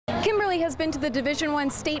Kimberly has been to the Division I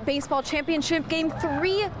state baseball championship game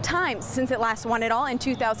 3 times since it last won it all in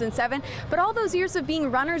 2007. But all those years of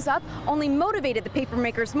being runners-up only motivated the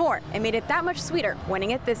Papermakers more and made it that much sweeter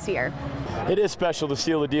winning it this year. It is special to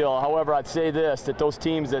seal the deal. However, I'd say this, that those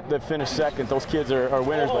teams that finish second, those kids are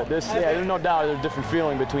winners. But this, yeah, there's no doubt there's a different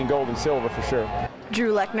feeling between gold and silver for sure.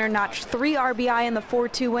 Drew Lechner notched 3 RBI in the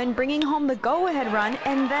 4-2 win, bringing home the go-ahead run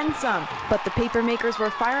and then some. But the Papermakers were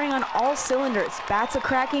firing on all cylinders, bats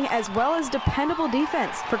a-cracking as well as dependable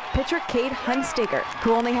defense for pitcher Cade Hunstaker,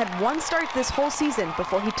 who only had 1 start this whole season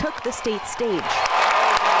before he took the state stage.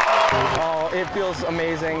 Oh, it feels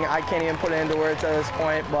amazing. I can't even put it into words at this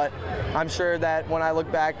point, but I'm sure that when I look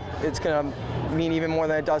back, it's going to mean even more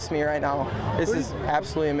than it does to me right now. This is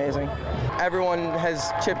absolutely amazing. Everyone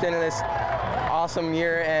has chipped into this awesome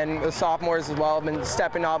year, and the sophomores as well have been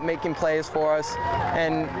stepping up, making plays for us,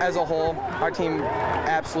 and as a whole, our team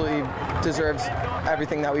absolutely deserves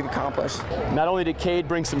everything that we've accomplished. Not only did Cade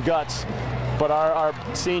bring some guts, but our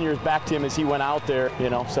seniors backed him as he went out there,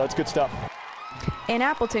 so it's good stuff. In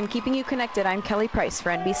Appleton, keeping you connected, I'm Kelly Price for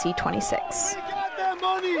NBC 26. We got that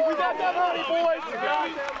money! We got that money, boys!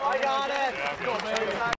 I got it!